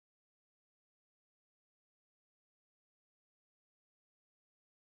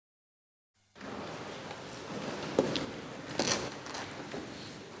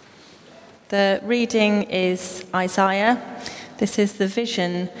The reading is Isaiah. This is the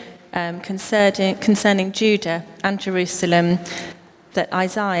vision concerning Judah and Jerusalem that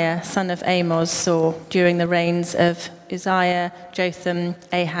Isaiah, son of Amos, saw during the reigns of Uzziah, Jotham,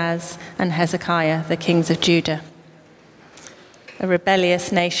 Ahaz, and Hezekiah, the kings of Judah. A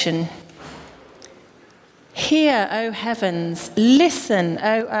rebellious nation. Hear, O heavens, listen,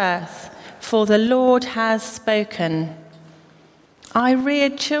 O earth, for the Lord has spoken. I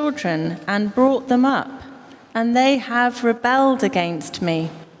reared children and brought them up, and they have rebelled against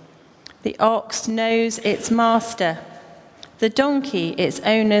me. The ox knows its master, the donkey its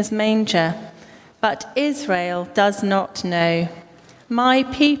owner's manger, but Israel does not know. My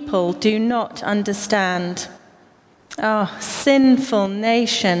people do not understand. Ah, sinful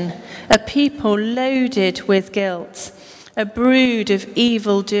nation, a people loaded with guilt, a brood of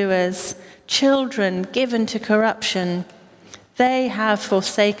evildoers, children given to corruption. They have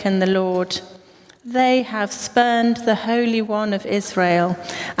forsaken the Lord. They have spurned the Holy One of Israel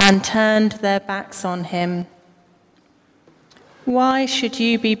and turned their backs on him. Why should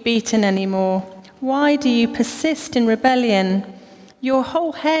you be beaten anymore? Why do you persist in rebellion? Your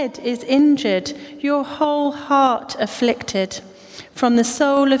whole head is injured, your whole heart afflicted. From the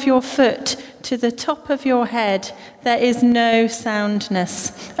sole of your foot to the top of your head, there is no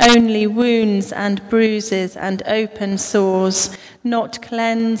soundness, only wounds and bruises and open sores, not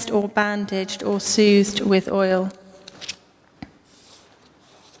cleansed or bandaged or soothed with oil.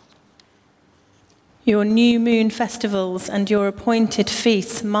 Your new moon festivals and your appointed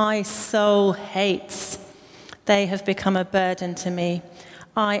feasts my soul hates. They have become a burden to me.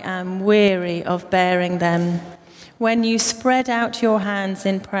 I am weary of bearing them. When you spread out your hands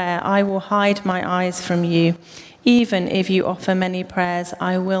in prayer, I will hide my eyes from you. Even if you offer many prayers,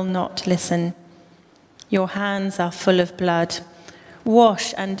 I will not listen. Your hands are full of blood.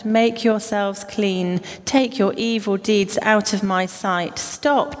 Wash and make yourselves clean. Take your evil deeds out of my sight.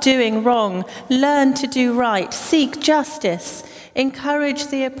 Stop doing wrong. Learn to do right. Seek justice. Encourage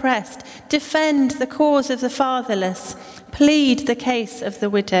the oppressed. Defend the cause of the fatherless. Plead the case of the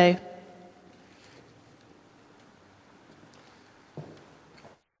widow.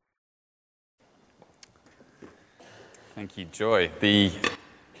 Thank you, Joy. The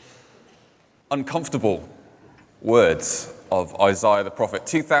uncomfortable words of Isaiah the prophet,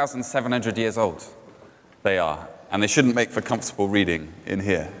 2,700 years old they are, and they shouldn't make for comfortable reading in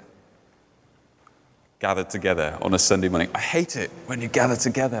here. Gathered together on a Sunday morning. I hate it when you gather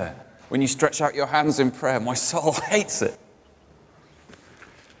together, when you stretch out your hands in prayer. My soul hates it.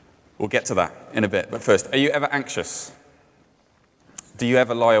 We'll get to that in a bit, but first, are you ever anxious? Do you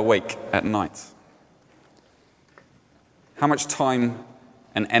ever lie awake at night? How much time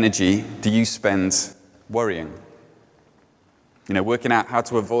and energy do you spend worrying? Working out how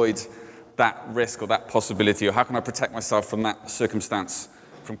to avoid that risk or that possibility, or how can I protect myself from that circumstance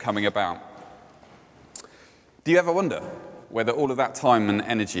from coming about? Do you ever wonder whether all of that time and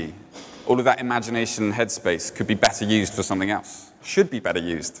energy, all of that imagination and headspace could be better used for something else, should be better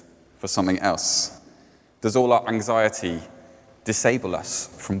used for something else? Does all our anxiety disable us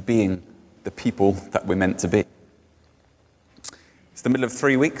from being the people that we're meant to be? It's the middle of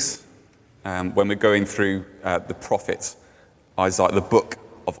 3 weeks when we're going through the prophet Isaiah, the book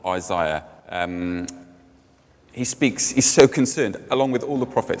of Isaiah. He speaks, he's so concerned, along with all the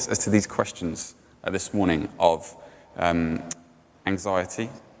prophets, as to these questions this morning of anxiety,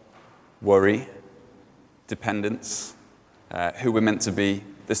 worry, dependence, who we're meant to be,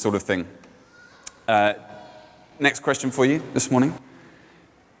 this sort of thing. Next question for you this morning.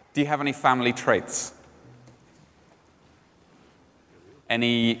 Do you have any family traits?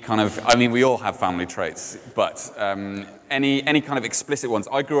 Any kind of, we all have family traits, but any kind of explicit ones.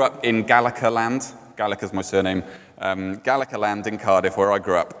 I grew up in Gallica Land. Gallica's my surname. Gallica Land in Cardiff, where I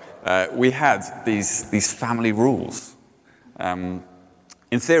grew up. We had these family rules. In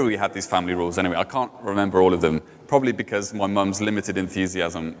theory, we had these family rules anyway. I can't remember all of them, probably because my mum's limited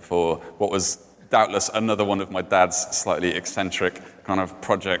enthusiasm for what was doubtless another one of my dad's slightly eccentric kind of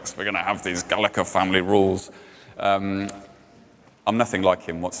projects. We're going to have these Gallica family rules. I'm nothing like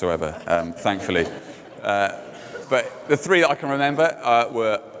him whatsoever, thankfully. But the three that I can remember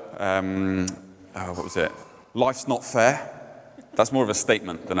were, what was it? Life's not fair. That's more of a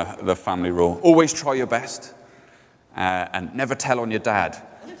statement than the family rule. Always try your best, and never tell on your dad.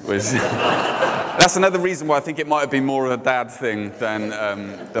 That's another reason why I think it might have been more of a dad thing than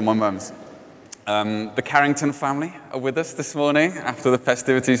my mum's. The Carrington family are with us this morning after the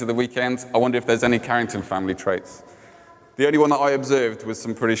festivities of the weekend. I wonder if there's any Carrington family traits. The only one that I observed was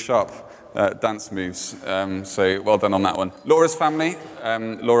some pretty sharp dance moves. So well done on that one. Laura's family,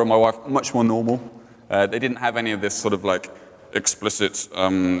 Laura, my wife, much more normal. They didn't have any of this sort of like explicit,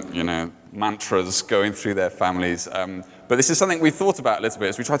 mantras going through their families. But this is something we thought about a little bit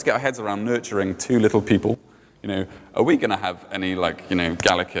as we tried to get our heads around nurturing two little people. Are we going to have any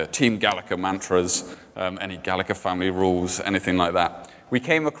Gallagher, Team Gallagher mantras, any Gallagher family rules, anything like that? We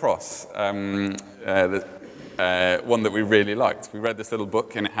came across one that we really liked. We read this little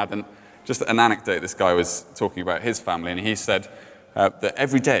book and it had just an anecdote. This guy was talking about his family and he said that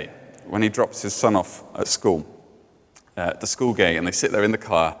every day when he drops his son off at school, at the school gate, and they sit there in the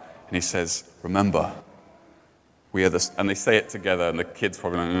car and he says, "Remember, we are the," and they say it together and the kids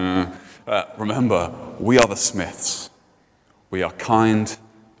probably like, "Remember, we are the Smiths. We are kind,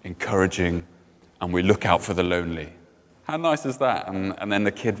 encouraging, and we look out for the lonely." How nice is that? And then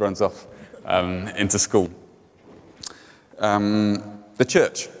the kid runs off into school. The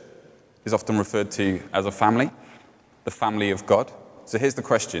church is often referred to as a family, the family of God. So here's the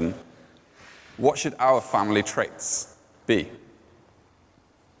question: what should our family traits be?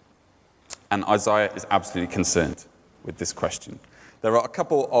 And Isaiah is absolutely concerned with this question. There are a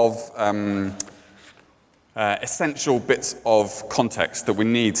couple of essential bits of context that we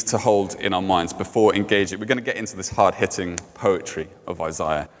need to hold in our minds before engaging. We're going to get into this hard-hitting poetry of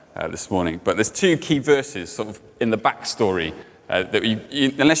Isaiah this morning, but there's two key verses sort of in the backstory that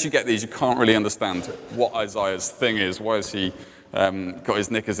unless you get these, you can't really understand what Isaiah's thing is. Why has he got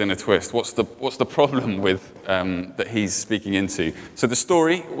his knickers in a twist? What's the problem with that he's speaking into? So the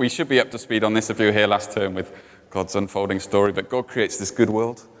story, we should be up to speed on this if you were here last term with God's unfolding story, but God creates this good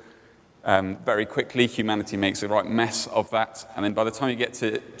world. Very quickly, humanity makes a right mess of that. And then by the time you get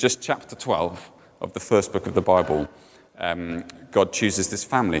to just chapter 12 of the first book of the Bible, God chooses this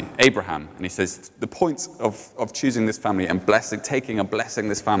family, Abraham. And he says the point of choosing this family and taking and blessing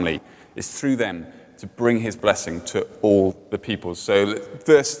this family is through them to bring his blessing to all the peoples. So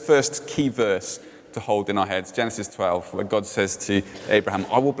first key verse to hold in our heads, Genesis 12, where God says to Abraham,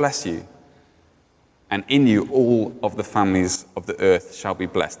 "I will bless you. And in you, all of the families of the earth shall be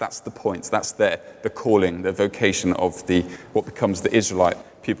blessed." That's the point. That's the calling, the vocation of what becomes the Israelite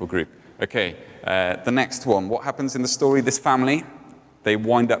people group. Okay, the next one. What happens in the story? This family, they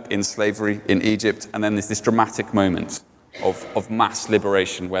wind up in slavery in Egypt, and then there's this dramatic moment of mass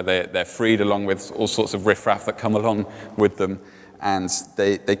liberation where they're freed along with all sorts of riffraff that come along with them, and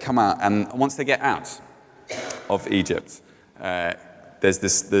they come out. And once they get out of Egypt, there's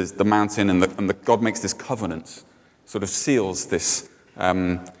the mountain, and God makes this covenant, sort of seals this.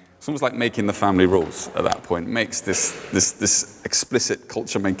 It's almost like making the family rules at that point. Makes this explicit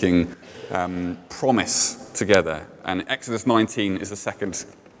culture-making promise together. And Exodus 19 is the second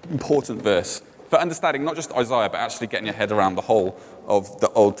important verse for understanding not just Isaiah, but actually getting your head around the whole of the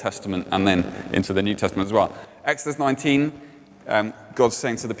Old Testament and then into the New Testament as well. Exodus 19, God's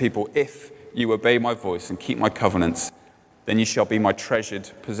saying to the people, "If you obey my voice and keep my covenants, then you shall be my treasured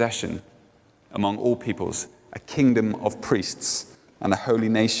possession among all peoples, a kingdom of priests and a holy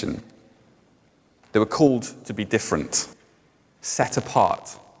nation." They were called to be different, set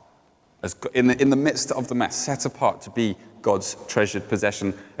apart, as in the midst of the mess, set apart to be God's treasured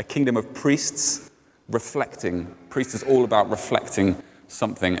possession, a kingdom of priests reflecting. Priest is all about reflecting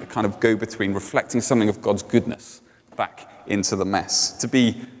something, a kind of go-between, reflecting something of God's goodness back into the mess, to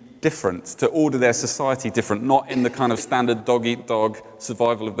be different, to order their society different, not in the kind of standard dog-eat-dog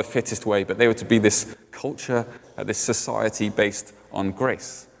survival of the fittest way, but they were to be this culture, this society based on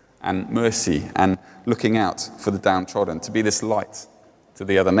grace and mercy and looking out for the downtrodden, to be this light to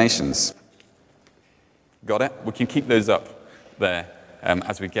the other nations. Got it? We can keep those up there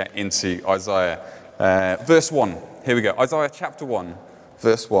as we get into Isaiah. Verse 1, here we go. Isaiah chapter 1,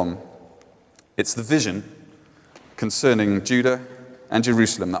 verse 1. It's the vision concerning Judah and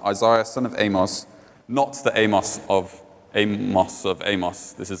Jerusalem that Isaiah, son of Amos, not the Amos of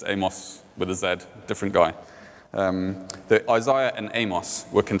Amos. This is Amos with a Z, different guy. That Isaiah and Amos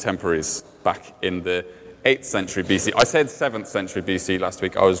were contemporaries back in the 8th century BC. I said 7th century BC last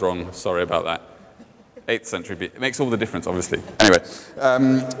week. I was wrong. Sorry about that. 8th century BC. It makes all the difference, obviously.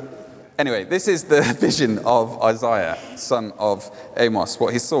 Anyway, this is the vision of Isaiah, son of Amos,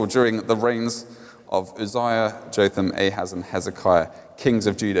 what he saw during the reigns of Uzziah, Jotham, Ahaz, and Hezekiah, kings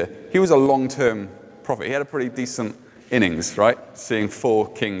of Judah. He was a long-term prophet. He had a pretty decent innings, right? Seeing 4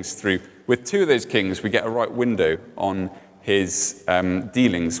 kings through. With 2 of those kings, we get a right window on his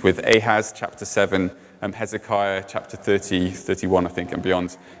dealings with Ahaz, chapter 7, Hezekiah, chapter 30, 31, I think, and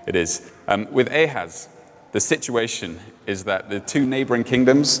beyond it is. With Ahaz, the situation is that the 2 neighboring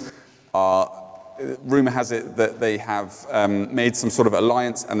kingdoms are rumor has it that they have made some sort of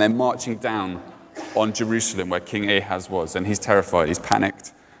alliance and they're marching down on Jerusalem where King Ahaz was, and he's terrified, he's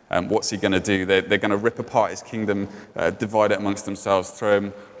panicked. What's he going to do? They're going to rip apart his kingdom, divide it amongst themselves, throw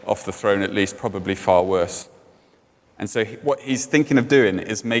him off the throne at least, probably far worse. And so what he's thinking of doing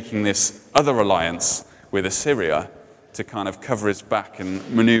is making this other alliance with Assyria to kind of cover his back and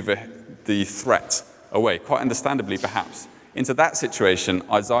maneuver the threat away, quite understandably perhaps. Into that situation,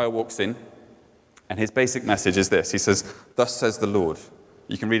 Isaiah walks in, and his basic message is this. He says, "Thus says the Lord."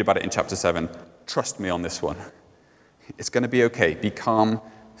 You can read about it in chapter 7. Trust me on this one. It's going to be okay. Be calm.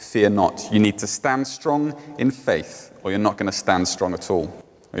 Fear not. You need to stand strong in faith, or you're not going to stand strong at all,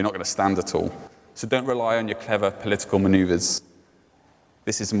 or you're not going to stand at all. So don't rely on your clever political maneuvers.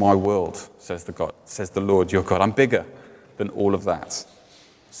 This is my world, says the Lord your God. I'm bigger than all of that.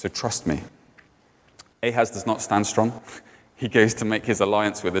 So trust me. Ahaz does not stand strong. He goes to make his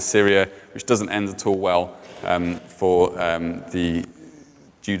alliance with Assyria, which doesn't end at all well for the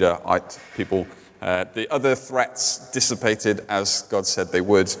Judahite people. The other threats dissipated as God said they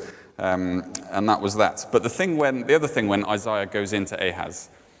would, and that was that. But the other thing when Isaiah goes into Ahaz,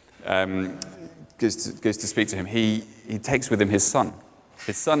 goes to speak to him, he takes with him his son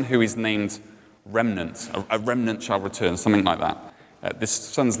who is named Remnant. A remnant shall return, something like that. This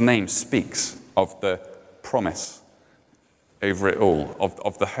son's name speaks of the promise over it all,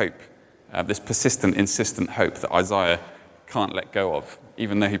 of the hope, this persistent, insistent hope that Isaiah can't let go of.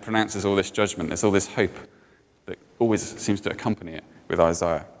 Even though he pronounces all this judgment, there's all this hope that always seems to accompany it with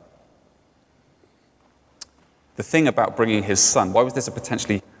Isaiah. The thing about bringing his son, why was this a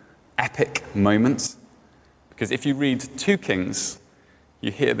potentially epic moment? Because if you read 2 Kings,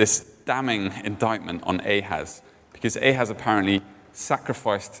 you hear this damning indictment on Ahaz, because Ahaz apparently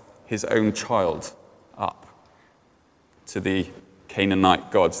sacrificed his own child up to the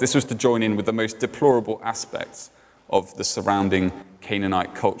Canaanite gods. This was to join in with the most deplorable aspects of the surrounding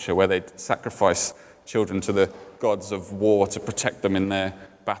Canaanite culture, where they'd sacrifice children to the gods of war to protect them in their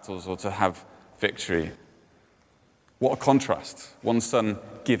battles or to have victory. What a contrast. One son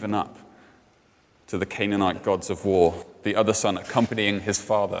given up to the Canaanite gods of war, the other son accompanying his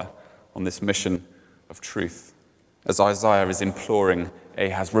father on this mission of truth. As Isaiah is imploring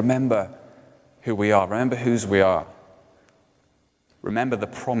Ahaz, remember who we are, remember whose we are. Remember the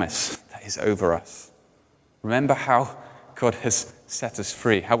promise that is over us. Remember how God has set us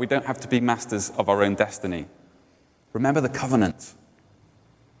free, how we don't have to be masters of our own destiny. Remember the covenant,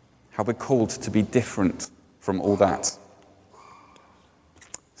 how we're called to be different from all that.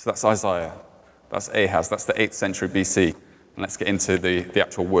 So that's Isaiah, that's Ahaz, that's the 8th century BC. And let's get into the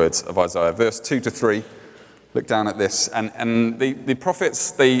actual words of Isaiah. Verse 2-3, look down at this. And the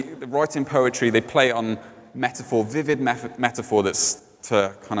prophets, they write in poetry, they play on metaphor, vivid metaphor that's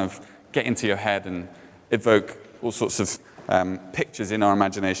to kind of get into your head and evoke all sorts of pictures in our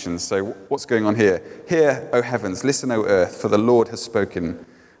imaginations. So what's going on here? Hear, O heavens, listen, O earth, for the Lord has spoken.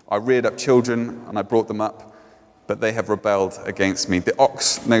 I reared up children and I brought them up, but they have rebelled against me. The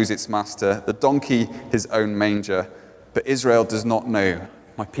ox knows its master, the donkey his own manger, but Israel does not know.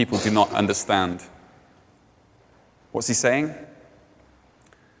 My people do not understand. What's he saying?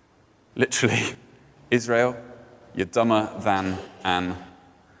 Literally, Israel, you're dumber than an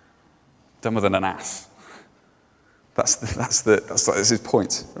ass. That's his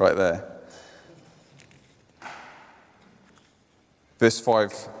point right there. Verse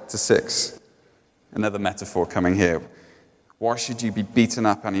 5-6, another metaphor coming here. Why should you be beaten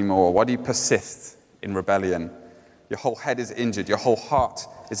up anymore? Why do you persist in rebellion? Your whole head is injured. Your whole heart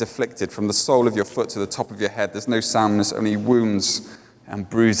is afflicted. From the sole of your foot to the top of your head, there's no soundness, only wounds and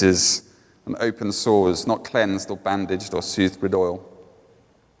bruises and open sores, not cleansed or bandaged or soothed with oil.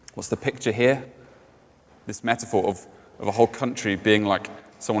 What's the picture here? This metaphor of a whole country being like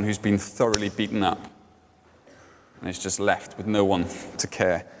someone who's been thoroughly beaten up and is just left with no one to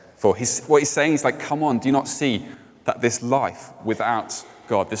care for. What he's saying is like, come on, do you not see that this life without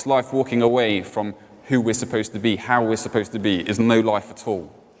God, this life walking away from who we're supposed to be, how we're supposed to be, is no life at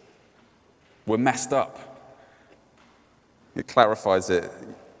all? We're messed up. It clarifies it.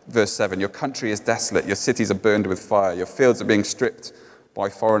 Verse 7, your country is desolate, your cities are burned with fire, your fields are being stripped by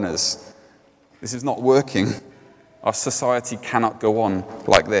foreigners. This is not working. Our society cannot go on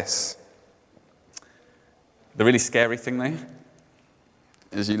like this. The really scary thing, though,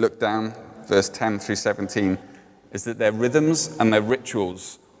 as you look down, verse 10-17, is that their rhythms and their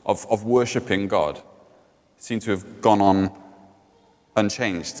rituals of worshipping God seem to have gone on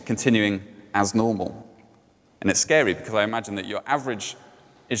unchanged, continuing as normal. And it's scary because I imagine that your average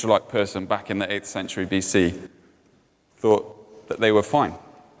Israelite person back in the 8th century BC thought that they were fine.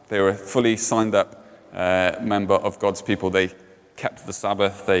 They were a fully signed up member of God's people. They kept the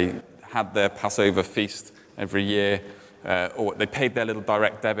Sabbath. They had their Passover feast every year, or they paid their little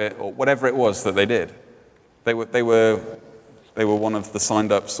direct debit, or whatever it was that they did. They were one of the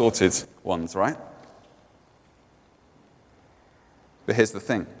signed up, sorted ones, right? But here's the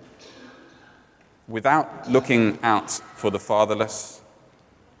thing. Without looking out for the fatherless,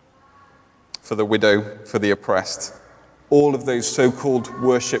 for the widow, for the oppressed, all of those so-called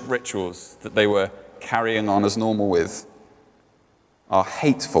worship rituals that they were carrying on as normal with are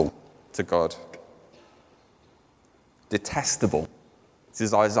hateful to God. Detestable. This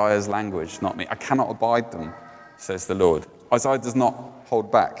is Isaiah's language, not me. I cannot abide them, says the Lord. Isaiah does not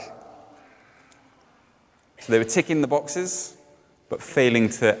hold back. So they were ticking the boxes, but failing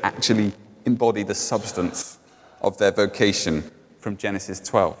to actually embody the substance of their vocation from Genesis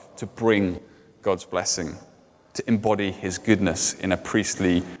 12, to bring God's blessing, to embody his goodness in a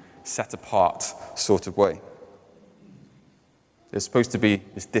priestly, set-apart sort of way. There's supposed to be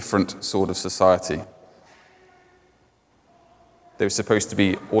this different sort of society. They were supposed to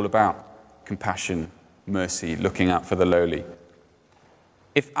be all about compassion, mercy, looking out for the lowly.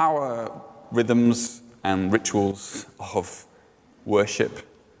 If our rhythms and rituals of worship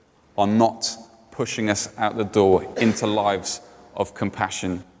are not pushing us out the door into lives of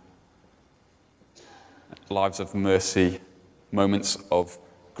compassion, lives of mercy, moments of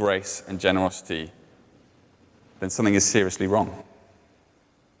grace and generosity, then something is seriously wrong.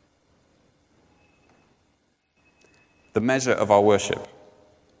 The measure of our worship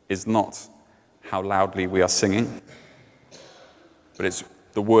is not how loudly we are singing, but it's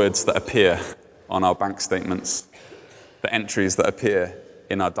the words that appear on our bank statements, the entries that appear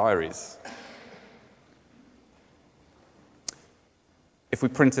in our diaries. If we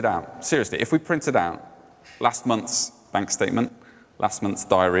printed out, seriously, if we printed out last month's bank statement, last month's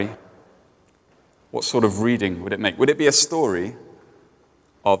diary, what sort of reading would it make? Would it be a story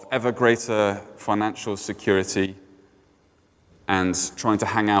of ever greater financial security and trying to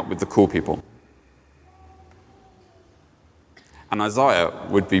hang out with the cool people? And Isaiah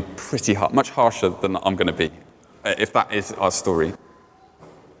would be pretty hard, much harsher than I'm going to be, if that is our story.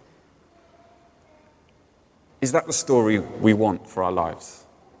 Is that the story we want for our lives?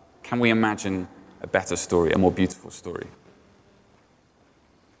 Can we imagine a better story, a more beautiful story?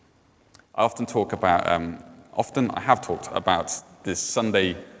 I often talk about, I have talked about this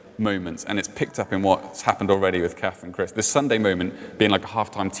Sunday moment, and it's picked up in what's happened already with Kath and Chris. This Sunday moment being like a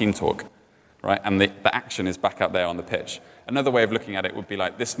halftime team talk, right? And the action is back out there on the pitch. Another way of looking at it would be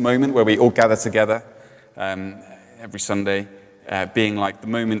like this moment where we all gather together every Sunday, being like the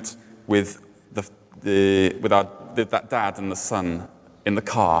moment with that dad and the son in the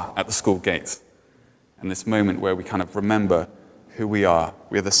car at the school gate. And this moment where we kind of remember who we are.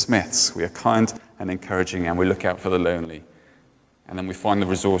 We are the Smiths. We are kind and encouraging, and we look out for the lonely. And then we find the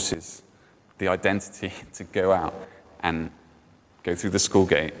resources, the identity to go out and go through the school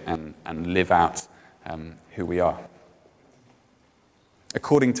gate and live out who we are.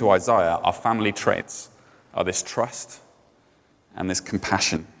 According to Isaiah, our family traits are this trust and this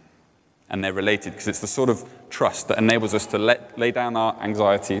compassion. And they're related because it's the sort of trust that enables us to lay down our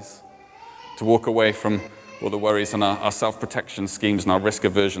anxieties, to walk away from all the worries and our self-protection schemes and our risk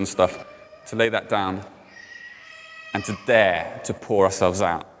aversion stuff, to lay that down and to dare to pour ourselves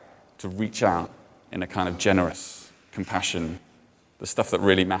out, to reach out in a kind of generous compassion, the stuff that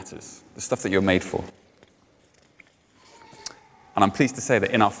really matters, the stuff that you're made for. And I'm pleased to say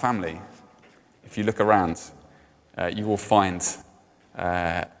that in our family, if you look around, you will find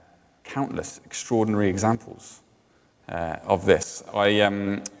countless extraordinary examples of this.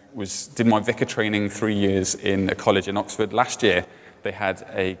 I did my vicar training 3 years in a college in Oxford. Last year, they had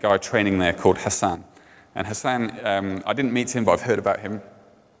a guy training there called Hassan. And Hassan, I didn't meet him, but I've heard about him.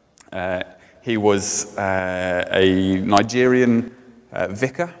 He was a Nigerian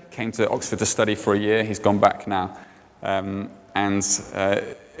vicar, came to Oxford to study for a year. He's gone back now. And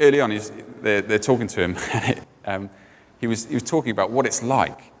early on, they're talking to him. He was talking about what it's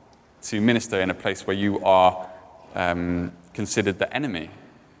like to minister in a place where you are considered the enemy.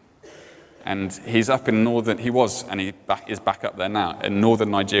 And he's up in northern, he was, and he is back up there now, in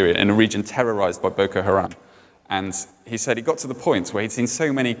northern Nigeria, in a region terrorized by Boko Haram. And he said he got to the point where he'd seen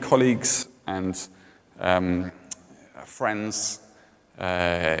so many colleagues and friends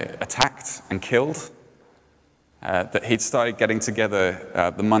attacked and killed that he'd started getting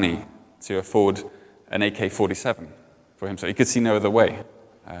together the money to afford an AK-47 for himself. He could see no other way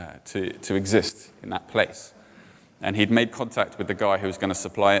to exist in that place. And he'd made contact with the guy who was going to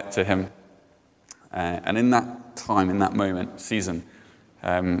supply it to him. And in that time, in that moment, season,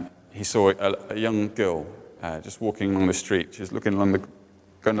 he saw a young girl just walking along the street. She was going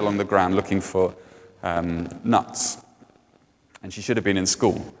along the ground looking for nuts. And she should have been in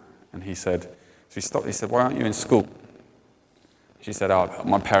school. And so he stopped. He said, "Why aren't you in school?" She said, "Oh,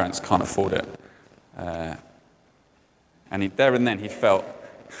 my parents can't afford it." And there and then he felt,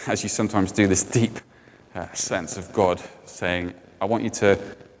 as you sometimes do, this deep sense of God saying, "I want you to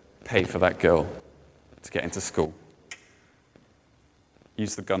pay for that girl to get into school.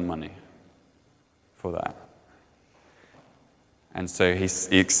 Use the gun money for that." And so he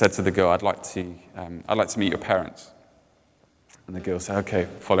said to the girl, I'd like to meet your parents." And the girl said, "Okay,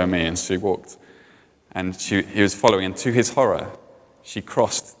 follow me." And she walked. And he was following, and to his horror, she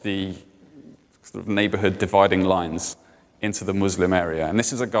crossed the sort of neighborhood dividing lines into the Muslim area. And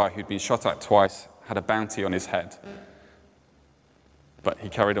this is a guy who'd been shot at twice, had a bounty on his head. But he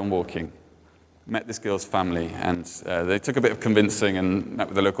carried on walking, met this girl's family, and they took a bit of convincing and met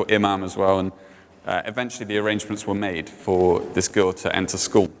with the local imam as well. And eventually the arrangements were made for this girl to enter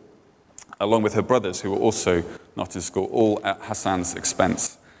school, along with her brothers, who were also not in school, all at Hassan's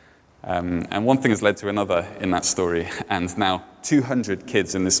expense. And one thing has led to another in that story, and now 200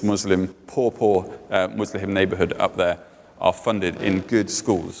 kids in this poor Muslim neighborhood up there are funded in good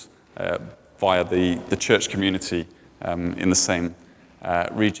schools via the church community in the same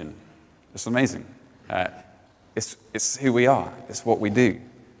region. It's amazing. It's who we are. It's what we do.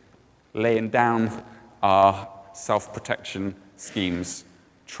 Laying down our self-protection schemes,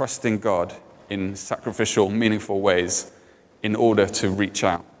 trusting God in sacrificial, meaningful ways in order to reach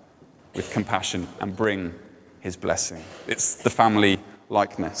out with compassion and bring his blessing. It's the family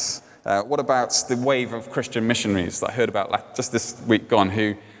likeness. What about the wave of Christian missionaries that I heard about just this week gone,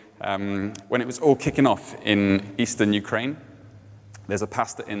 who, when it was all kicking off in eastern Ukraine, there's a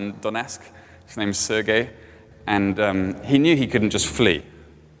pastor in Donetsk, his name's Sergei, and he knew he couldn't just flee,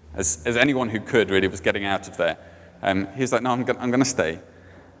 as anyone who could really was getting out of there. He was like, "No, I'm going to stay.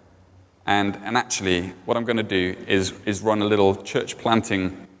 And actually, what I'm going to do is run a little church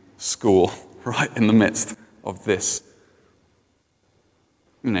planting school right in the midst of this,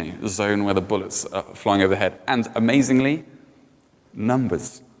 zone where the bullets are flying overhead." And amazingly,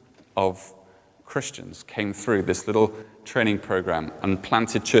 numbers of Christians came through this little training program and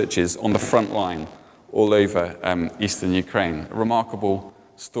planted churches on the front line all over eastern Ukraine. A remarkable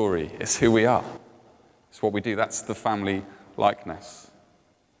story. It's who we are. It's what we do. That's the family likeness.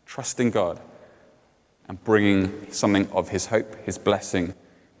 Trusting God and bringing something of his hope, his blessing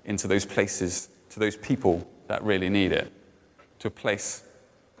into those places, to those people that really need it, to a place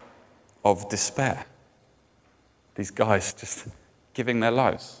of despair. These guys just giving their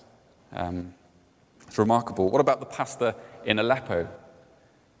lives. It's remarkable. What about the pastor in Aleppo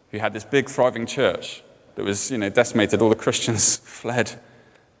who had this big thriving church that was, decimated? All the Christians fled.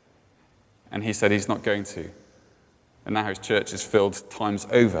 And he said he's not going to. And now his church is filled times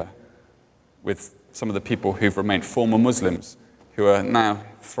over with some of the people who've remained former Muslims, who are now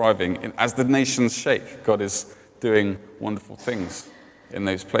thriving. As the nations shake, God is doing wonderful things in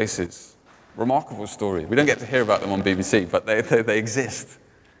those places. Remarkable story. We don't get to hear about them on BBC, but they exist.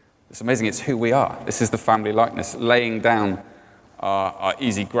 It's amazing. It's who we are. This is the family likeness, laying down our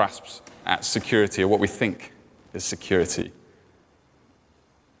easy grasps at security, or what we think is security.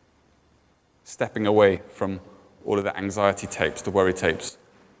 Stepping away from all of the anxiety tapes, the worry tapes.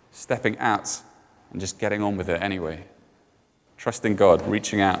 Stepping out and just getting on with it anyway. Trusting God,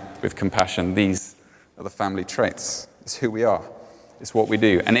 reaching out with compassion. These are the family traits. It's who we are. It's what we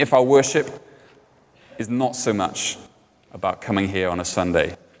do. And if our worship is not so much about coming here on a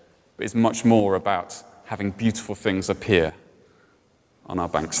Sunday, but it's much more about having beautiful things appear on our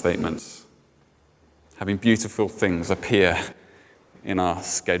bank statements. Having beautiful things appear in our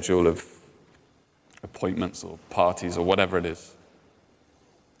schedule of appointments or parties or whatever it is.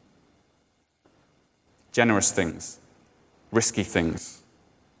 Generous things, risky things,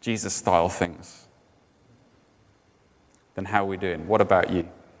 Jesus-style things. Then how are we doing? What about you?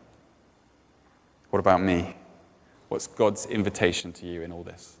 What about me? What's God's invitation to you in all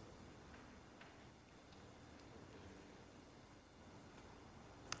this?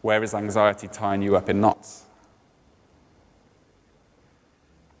 Where is anxiety tying you up in knots?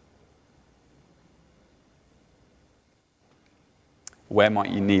 Where might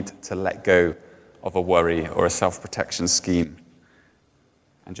you need to let go of a worry or a self-protection scheme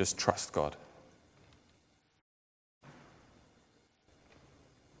and just trust God?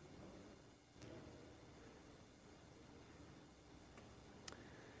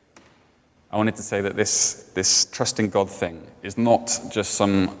 I wanted to say that this trusting God thing is not just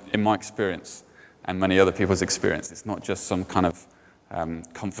some, in my experience and many other people's experience, it's not just some kind of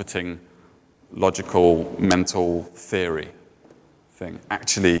comforting, logical, mental theory thing.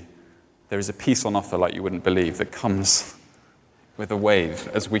 Actually, there is a peace on offer like you wouldn't believe that comes with a wave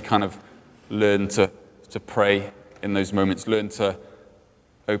as we kind of learn to pray in those moments, learn to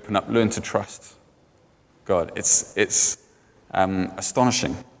open up, learn to trust God. It's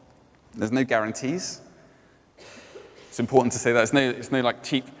astonishing. There's no guarantees. It's important to say that. It's no like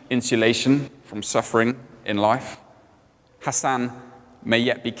cheap insulation from suffering in life. Hassan may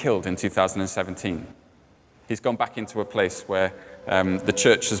yet be killed in 2017. He's gone back into a place where the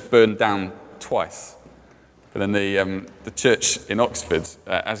church has burned down twice. But then the church in Oxford,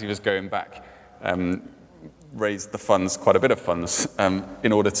 as he was going back, raised the funds, quite a bit of funds,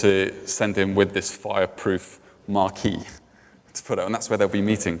 in order to send him with this fireproof marquee to put it, and that's where they'll be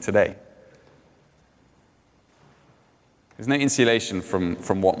meeting today. There's no insulation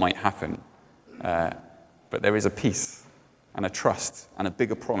from what might happen, but there is a peace and a trust and a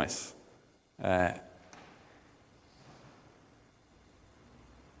bigger promise. We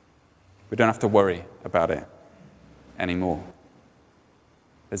don't have to worry about it anymore.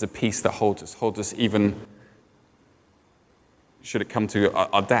 There's a peace that holds us even should it come to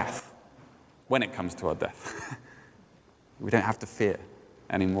our death, when it comes to our death. We don't have to fear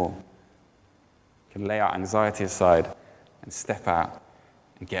anymore. We can lay our anxiety aside and step out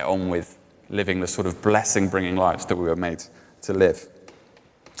and get on with living the sort of blessing-bringing lives that we were made to live.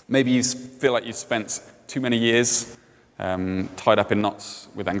 Maybe you feel like you've spent too many years tied up in knots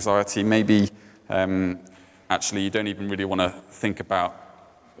with anxiety. Maybe actually you don't even really want to think about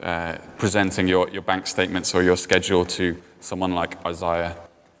presenting your bank statements or your schedule to someone like Isaiah.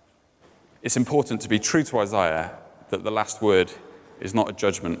 It's important to be true to Isaiah that the last word is not a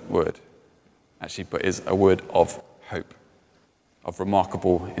judgment word, actually, but is a word of hope, of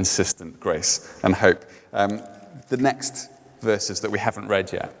remarkable, insistent grace and hope. The next verses that we haven't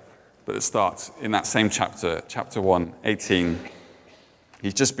read yet, but that starts in that same chapter 1, 18.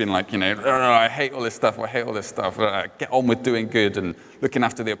 He's just been like, I hate all this stuff, get on with doing good and looking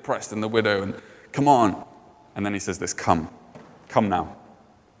after the oppressed and the widow, and come on. And then he says this, come now.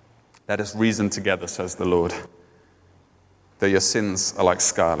 Let us reason together, says the Lord. Though your sins are like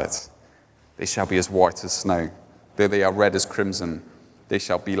scarlet, they shall be as white as snow. Though they are red as crimson, they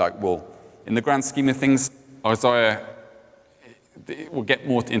shall be like wool. In the grand scheme of things, Isaiah, we'll get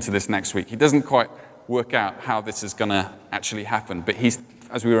more into this next week. He doesn't quite work out how this is going to actually happen, but he's,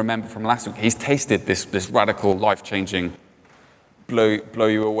 as we remember from last week, he's tasted this radical, life-changing, blow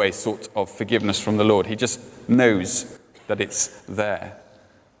you away sort of forgiveness from the Lord. He just knows that it's there.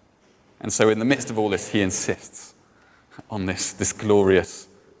 And so in the midst of all this, he insists on this glorious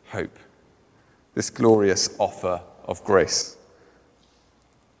hope, this glorious offer of grace.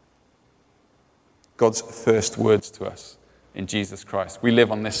 God's first words to us in Jesus Christ. We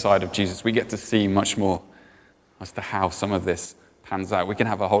live on this side of Jesus. We get to see much more as to how some of this pans out. We can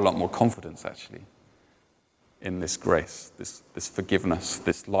have a whole lot more confidence, actually, in this grace, this forgiveness,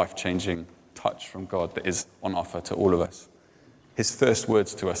 this life-changing touch from God that is on offer to all of us. His first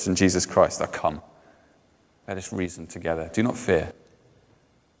words to us in Jesus Christ are, come. Let us reason together. Do not fear.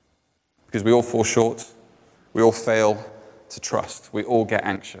 Because we all fall short. We all fail to trust. We all get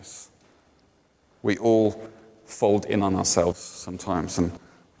anxious. We all fold in on ourselves sometimes, and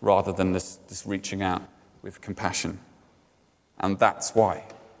rather than this reaching out with compassion. And that's why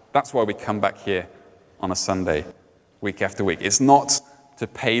we come back here on a Sunday, week after week. It's not to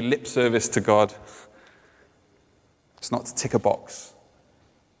pay lip service to God. It's not to tick a box.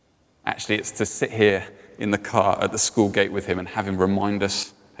 Actually, it's to sit here in the car at the school gate with him and have him remind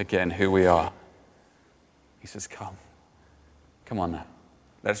us again who we are. He says, come on now.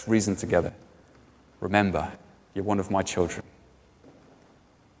 Let's reason together. Remember, you're one of my children.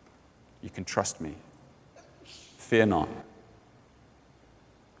 You can trust me. Fear not.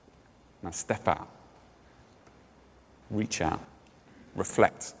 Now step out. Reach out.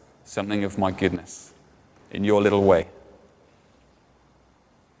 Reflect something of my goodness in your little way.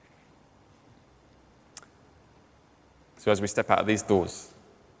 So as we step out of these doors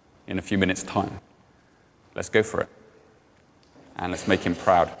in a few minutes' time, let's go for it. And let's make him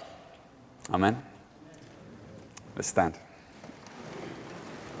proud. Amen. Let's stand.